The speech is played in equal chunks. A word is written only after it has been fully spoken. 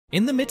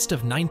In the midst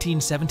of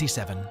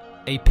 1977,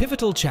 a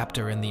pivotal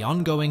chapter in the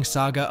ongoing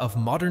saga of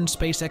modern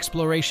space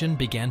exploration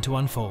began to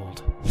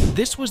unfold.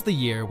 This was the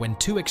year when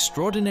two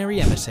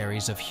extraordinary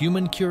emissaries of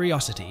human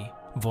curiosity,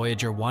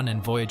 Voyager 1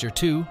 and Voyager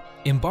 2,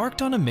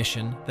 embarked on a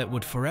mission that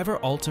would forever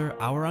alter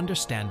our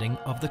understanding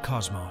of the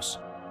cosmos.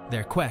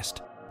 Their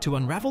quest to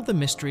unravel the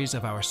mysteries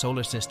of our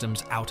solar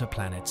system's outer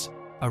planets,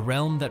 a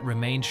realm that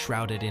remained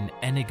shrouded in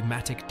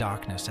enigmatic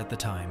darkness at the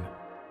time.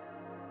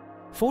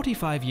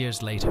 45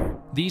 years later,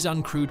 these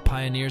uncrewed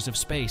pioneers of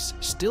space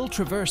still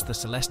traverse the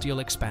celestial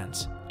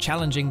expanse,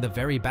 challenging the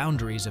very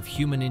boundaries of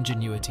human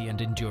ingenuity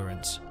and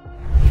endurance.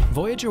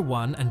 Voyager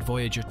 1 and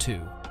Voyager 2,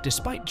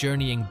 despite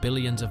journeying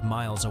billions of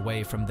miles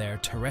away from their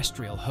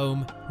terrestrial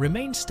home,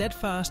 remain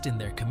steadfast in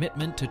their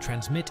commitment to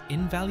transmit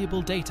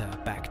invaluable data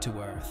back to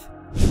Earth.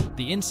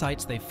 The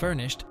insights they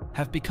furnished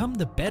have become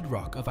the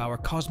bedrock of our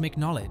cosmic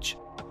knowledge,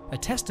 a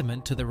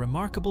testament to the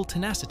remarkable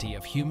tenacity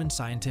of human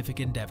scientific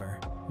endeavor.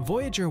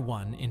 Voyager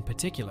 1, in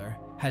particular,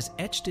 has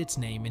etched its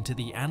name into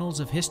the annals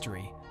of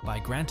history by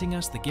granting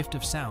us the gift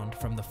of sound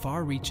from the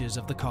far reaches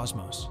of the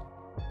cosmos.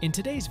 In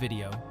today's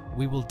video,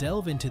 we will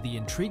delve into the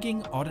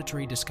intriguing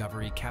auditory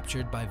discovery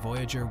captured by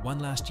Voyager 1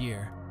 last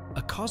year,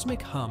 a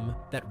cosmic hum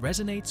that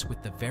resonates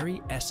with the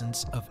very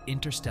essence of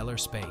interstellar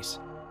space.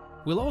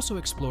 We'll also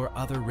explore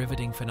other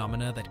riveting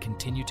phenomena that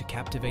continue to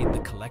captivate the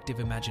collective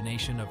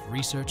imagination of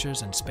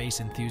researchers and space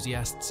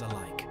enthusiasts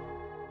alike.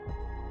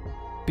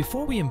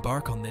 Before we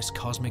embark on this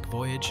cosmic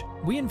voyage,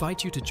 we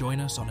invite you to join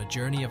us on a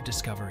journey of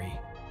discovery.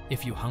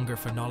 If you hunger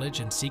for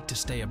knowledge and seek to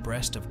stay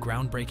abreast of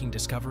groundbreaking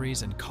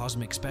discoveries and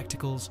cosmic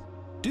spectacles,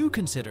 do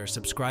consider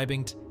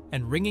subscribing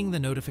and ringing the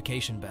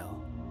notification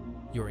bell.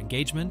 Your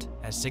engagement,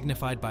 as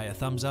signified by a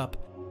thumbs up,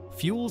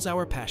 fuels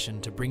our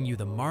passion to bring you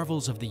the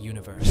marvels of the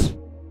universe.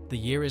 The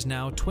year is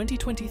now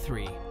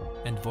 2023,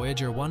 and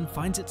Voyager 1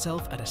 finds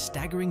itself at a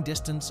staggering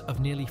distance of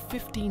nearly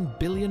 15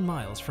 billion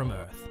miles from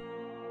Earth.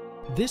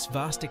 This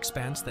vast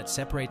expanse that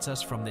separates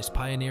us from this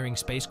pioneering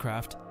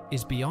spacecraft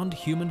is beyond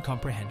human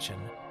comprehension.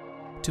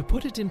 To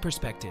put it in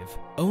perspective,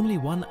 only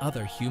one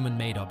other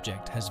human-made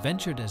object has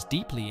ventured as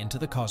deeply into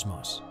the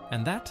cosmos,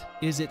 and that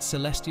is its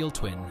celestial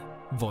twin,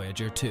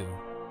 Voyager 2.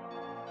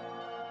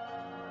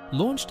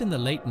 Launched in the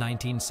late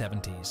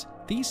 1970s,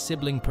 these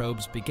sibling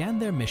probes began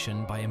their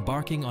mission by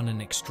embarking on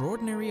an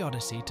extraordinary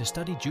odyssey to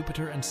study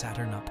Jupiter and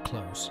Saturn up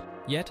close.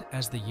 Yet,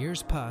 as the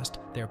years passed,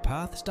 their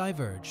paths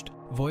diverged.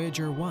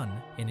 Voyager 1,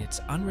 in its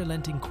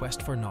unrelenting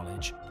quest for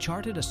knowledge,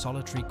 charted a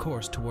solitary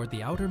course toward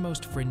the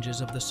outermost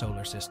fringes of the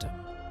solar system.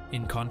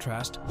 In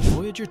contrast,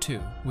 Voyager 2,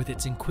 with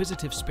its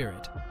inquisitive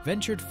spirit,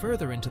 ventured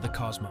further into the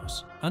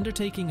cosmos,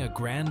 undertaking a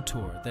grand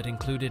tour that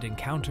included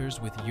encounters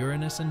with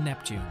Uranus and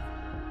Neptune.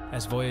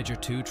 As Voyager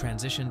 2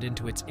 transitioned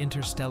into its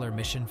interstellar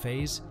mission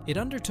phase, it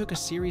undertook a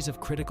series of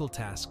critical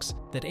tasks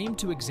that aimed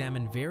to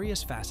examine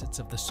various facets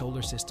of the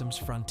solar system's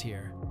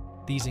frontier.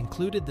 These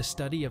included the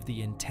study of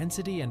the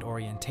intensity and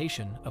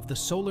orientation of the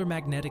solar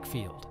magnetic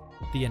field,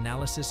 the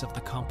analysis of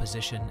the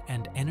composition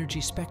and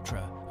energy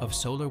spectra of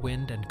solar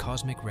wind and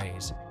cosmic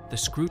rays, the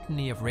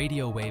scrutiny of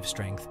radio wave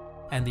strength,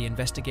 and the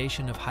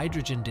investigation of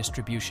hydrogen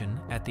distribution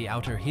at the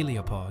outer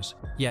heliopause.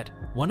 Yet,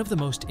 one of the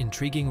most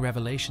intriguing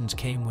revelations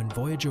came when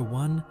Voyager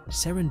 1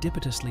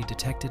 serendipitously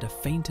detected a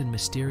faint and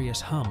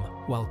mysterious hum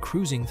while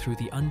cruising through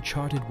the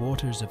uncharted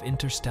waters of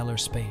interstellar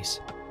space.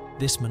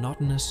 This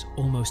monotonous,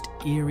 almost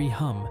eerie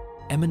hum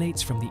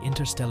emanates from the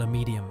interstellar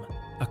medium,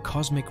 a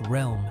cosmic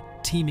realm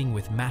teeming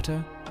with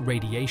matter,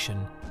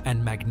 radiation,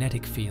 and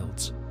magnetic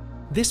fields.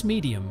 This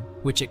medium,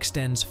 which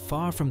extends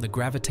far from the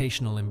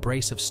gravitational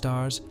embrace of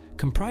stars,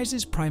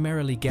 comprises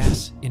primarily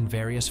gas in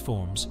various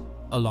forms,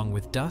 along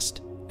with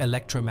dust,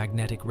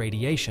 electromagnetic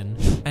radiation,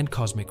 and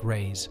cosmic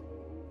rays.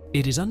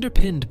 It is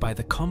underpinned by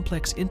the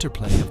complex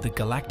interplay of the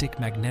galactic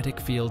magnetic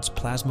field's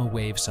plasma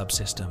wave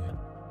subsystem.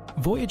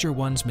 Voyager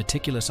 1's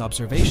meticulous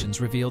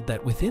observations revealed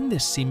that within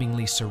this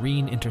seemingly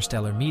serene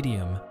interstellar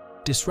medium,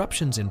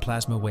 disruptions in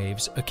plasma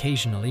waves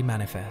occasionally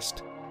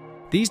manifest.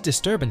 These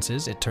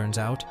disturbances, it turns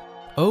out,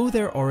 owe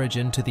their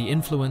origin to the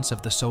influence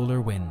of the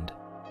solar wind,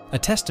 a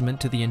testament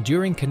to the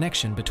enduring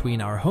connection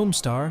between our home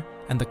star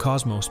and the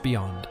cosmos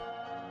beyond.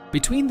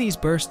 Between these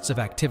bursts of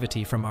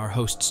activity from our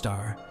host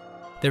star,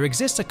 there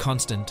exists a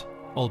constant,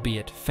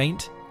 albeit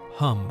faint,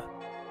 hum,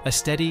 a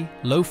steady,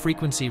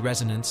 low-frequency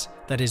resonance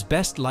that is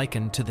best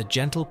likened to the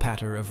gentle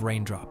patter of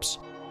raindrops.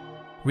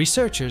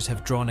 Researchers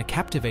have drawn a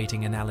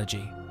captivating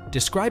analogy,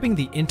 describing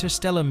the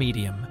interstellar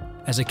medium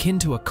as akin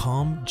to a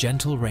calm,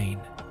 gentle rain,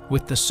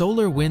 with the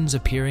solar winds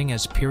appearing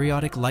as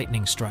periodic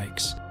lightning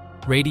strikes,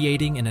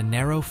 radiating in a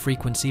narrow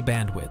frequency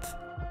bandwidth.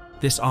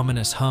 This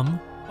ominous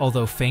hum,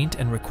 although faint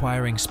and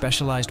requiring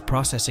specialized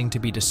processing to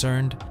be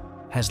discerned,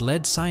 has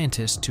led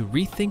scientists to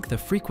rethink the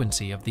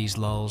frequency of these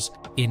lulls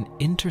in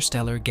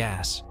interstellar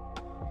gas.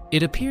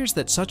 It appears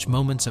that such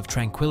moments of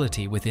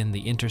tranquility within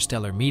the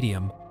interstellar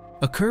medium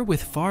occur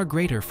with far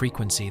greater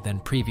frequency than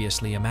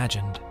previously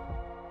imagined.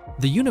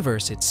 The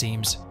universe, it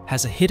seems,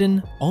 has a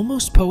hidden,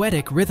 almost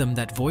poetic rhythm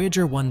that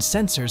Voyager 1's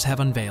sensors have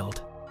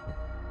unveiled.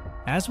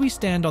 As we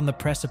stand on the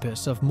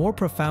precipice of more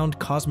profound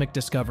cosmic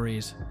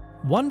discoveries,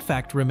 one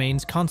fact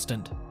remains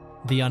constant: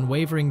 the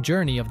unwavering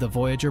journey of the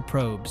Voyager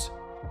probes.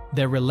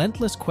 Their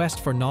relentless quest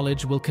for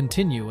knowledge will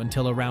continue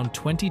until around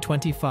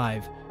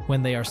 2025,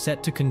 when they are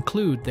set to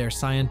conclude their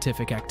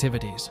scientific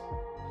activities.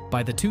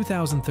 By the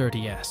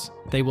 2030s,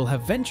 they will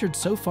have ventured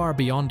so far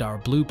beyond our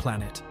blue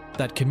planet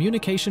that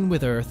communication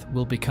with Earth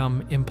will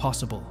become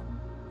impossible.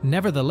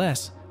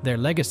 Nevertheless, their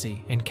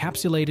legacy,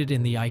 encapsulated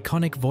in the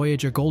iconic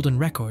Voyager Golden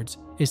Records,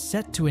 is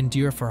set to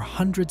endure for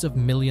hundreds of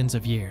millions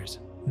of years.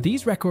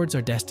 These records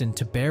are destined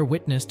to bear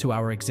witness to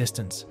our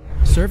existence,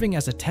 serving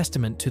as a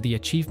testament to the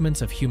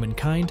achievements of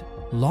humankind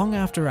long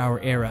after our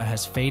era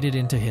has faded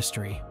into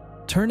history.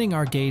 Turning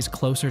our gaze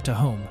closer to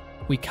home,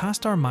 we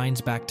cast our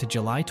minds back to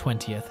July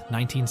 20th,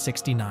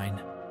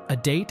 1969, a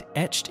date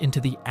etched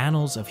into the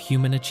annals of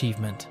human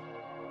achievement.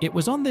 It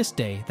was on this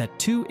day that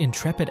two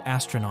intrepid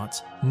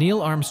astronauts,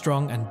 Neil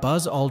Armstrong and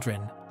Buzz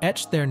Aldrin,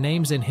 etched their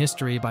names in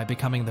history by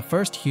becoming the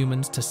first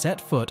humans to set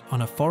foot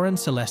on a foreign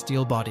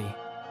celestial body,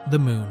 the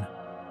Moon.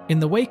 In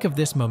the wake of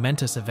this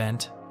momentous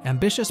event,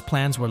 ambitious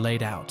plans were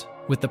laid out,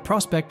 with the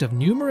prospect of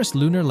numerous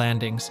lunar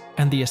landings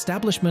and the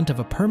establishment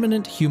of a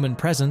permanent human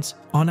presence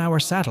on our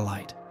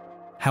satellite.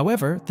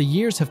 However, the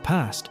years have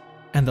passed,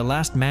 and the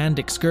last manned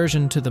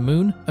excursion to the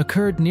Moon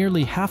occurred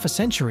nearly half a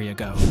century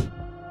ago.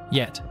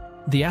 Yet,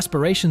 the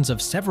aspirations of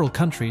several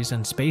countries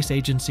and space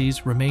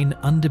agencies remain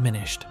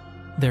undiminished.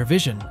 Their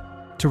vision: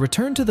 to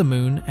return to the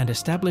Moon and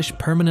establish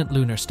permanent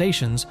lunar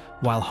stations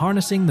while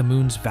harnessing the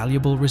Moon's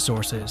valuable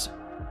resources.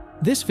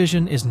 This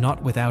vision is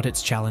not without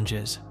its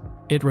challenges.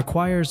 It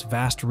requires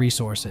vast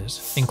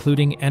resources,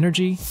 including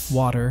energy,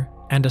 water,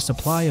 and a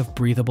supply of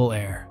breathable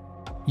air.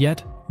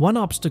 Yet, one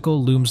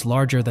obstacle looms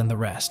larger than the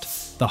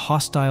rest: the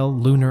hostile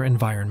lunar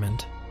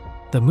environment.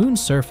 The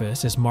Moon's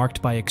surface is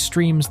marked by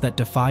extremes that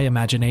defy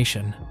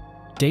imagination.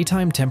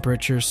 Daytime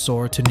temperatures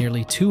soar to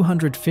nearly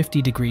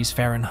 250 degrees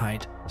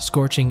Fahrenheit,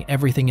 scorching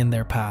everything in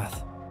their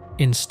path.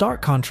 In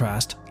stark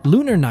contrast,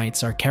 lunar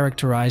nights are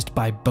characterized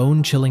by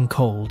bone-chilling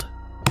cold,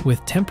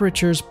 with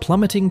temperatures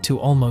plummeting to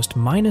almost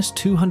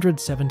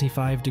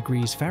 -275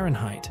 degrees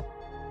Fahrenheit.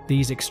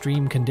 These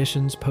extreme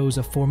conditions pose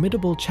a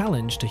formidable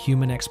challenge to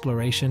human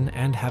exploration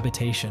and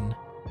habitation.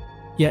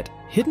 Yet,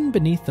 hidden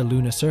beneath the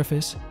lunar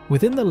surface,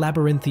 within the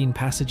labyrinthine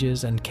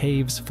passages and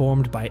caves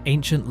formed by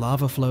ancient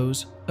lava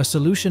flows, a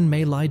solution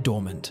may lie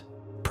dormant.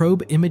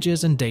 Probe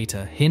images and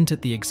data hint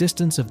at the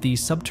existence of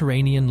these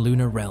subterranean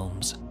lunar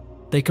realms.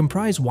 They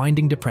comprise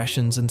winding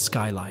depressions and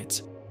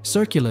skylights,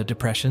 circular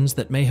depressions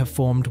that may have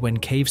formed when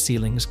cave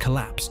ceilings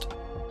collapsed.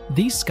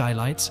 These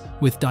skylights,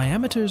 with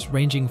diameters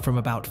ranging from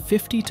about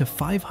 50 to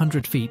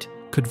 500 feet,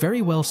 could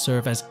very well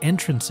serve as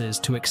entrances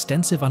to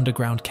extensive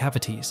underground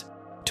cavities.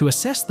 To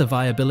assess the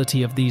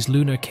viability of these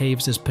lunar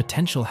caves as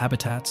potential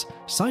habitats,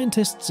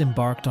 scientists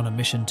embarked on a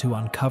mission to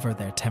uncover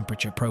their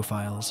temperature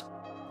profiles.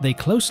 They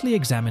closely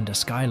examined a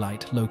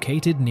skylight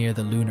located near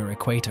the lunar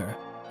equator,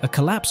 a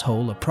collapse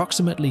hole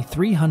approximately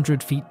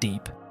 300 feet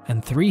deep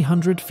and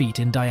 300 feet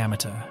in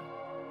diameter.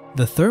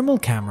 The thermal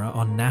camera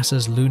on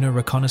NASA's Lunar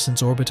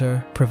Reconnaissance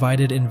Orbiter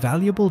provided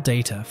invaluable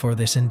data for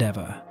this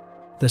endeavor.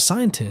 The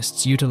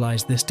scientists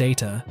utilized this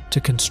data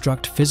to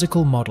construct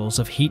physical models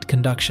of heat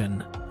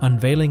conduction,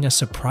 unveiling a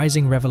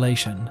surprising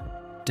revelation.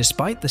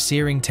 Despite the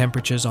searing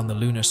temperatures on the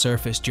lunar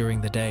surface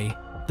during the day,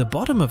 the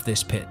bottom of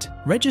this pit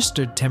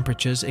registered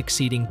temperatures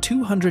exceeding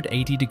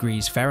 280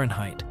 degrees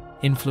Fahrenheit,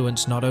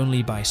 influenced not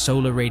only by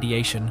solar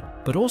radiation,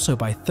 but also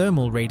by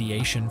thermal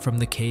radiation from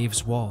the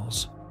cave's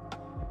walls.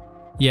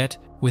 Yet,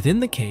 within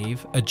the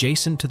cave,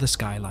 adjacent to the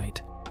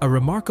skylight, a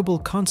remarkable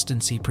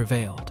constancy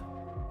prevailed.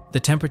 The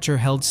temperature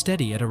held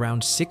steady at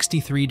around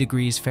 63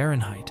 degrees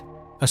Fahrenheit,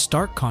 a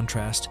stark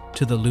contrast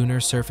to the lunar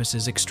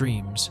surface's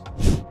extremes.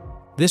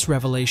 This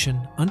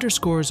revelation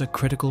underscores a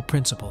critical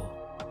principle: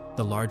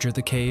 the larger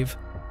the cave,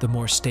 the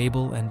more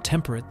stable and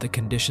temperate the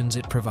conditions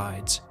it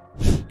provides.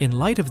 In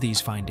light of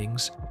these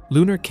findings,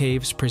 lunar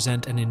caves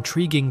present an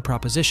intriguing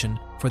proposition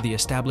for the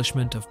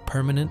establishment of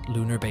permanent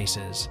lunar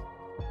bases.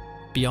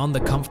 Beyond the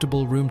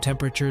comfortable room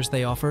temperatures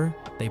they offer,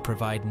 they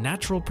provide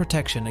natural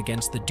protection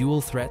against the dual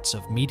threats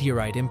of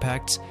meteorite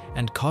impacts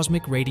and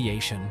cosmic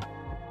radiation.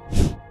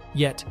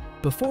 Yet,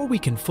 before we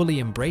can fully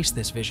embrace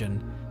this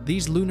vision,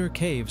 these lunar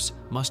caves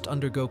must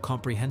undergo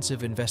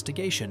comprehensive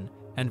investigation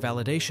and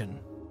validation.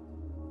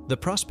 The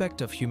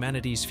prospect of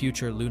humanity's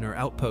future lunar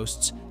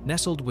outposts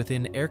nestled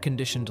within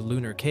air-conditioned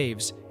lunar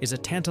caves is a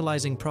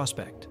tantalizing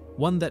prospect,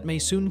 one that may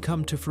soon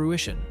come to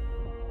fruition.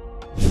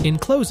 In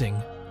closing,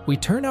 we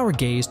turn our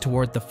gaze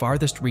toward the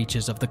farthest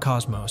reaches of the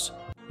cosmos,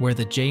 where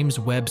the James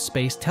Webb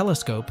Space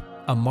Telescope,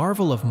 a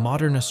marvel of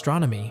modern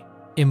astronomy,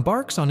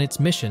 embarks on its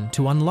mission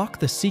to unlock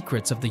the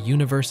secrets of the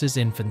universe's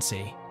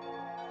infancy.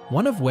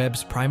 One of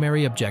Webb's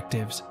primary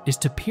objectives is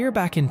to peer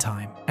back in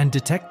time and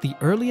detect the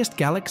earliest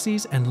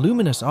galaxies and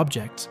luminous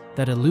objects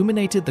that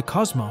illuminated the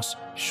cosmos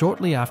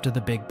shortly after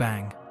the Big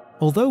Bang.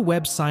 Although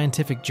Webb's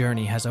scientific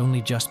journey has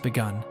only just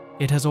begun,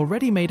 it has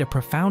already made a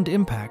profound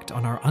impact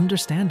on our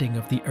understanding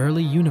of the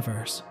early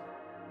universe.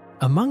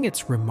 Among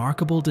its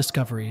remarkable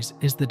discoveries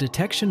is the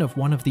detection of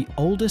one of the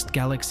oldest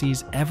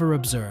galaxies ever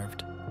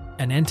observed,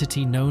 an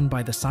entity known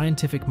by the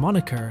scientific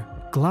moniker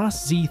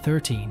Glass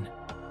Z13.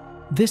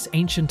 This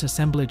ancient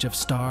assemblage of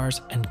stars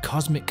and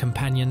cosmic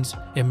companions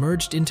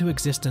emerged into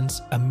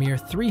existence a mere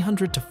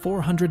 300 to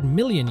 400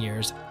 million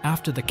years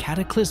after the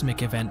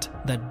cataclysmic event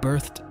that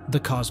birthed the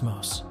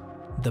cosmos,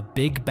 the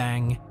Big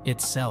Bang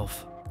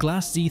itself.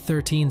 Glass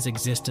Z13's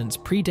existence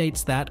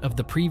predates that of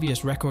the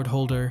previous record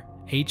holder,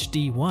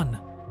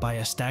 HD1, by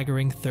a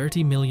staggering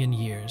 30 million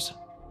years.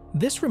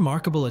 This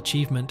remarkable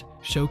achievement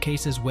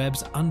showcases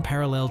Webb's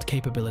unparalleled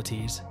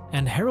capabilities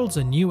and heralds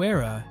a new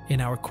era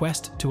in our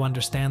quest to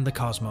understand the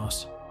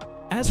cosmos.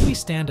 As we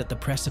stand at the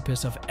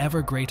precipice of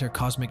ever greater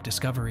cosmic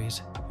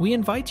discoveries, we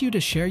invite you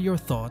to share your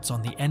thoughts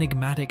on the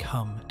enigmatic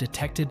hum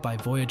detected by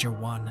Voyager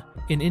 1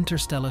 in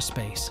interstellar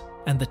space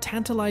and the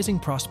tantalizing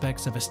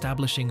prospects of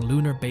establishing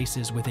lunar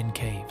bases within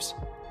caves.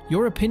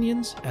 Your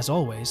opinions, as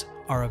always,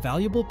 are a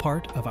valuable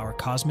part of our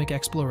cosmic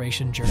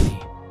exploration journey.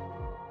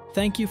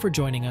 Thank you for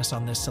joining us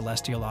on this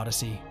celestial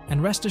odyssey,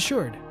 and rest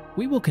assured,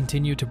 we will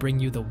continue to bring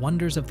you the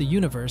wonders of the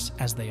universe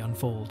as they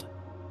unfold.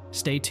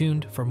 Stay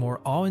tuned for more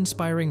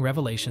awe-inspiring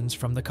revelations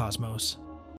from the cosmos.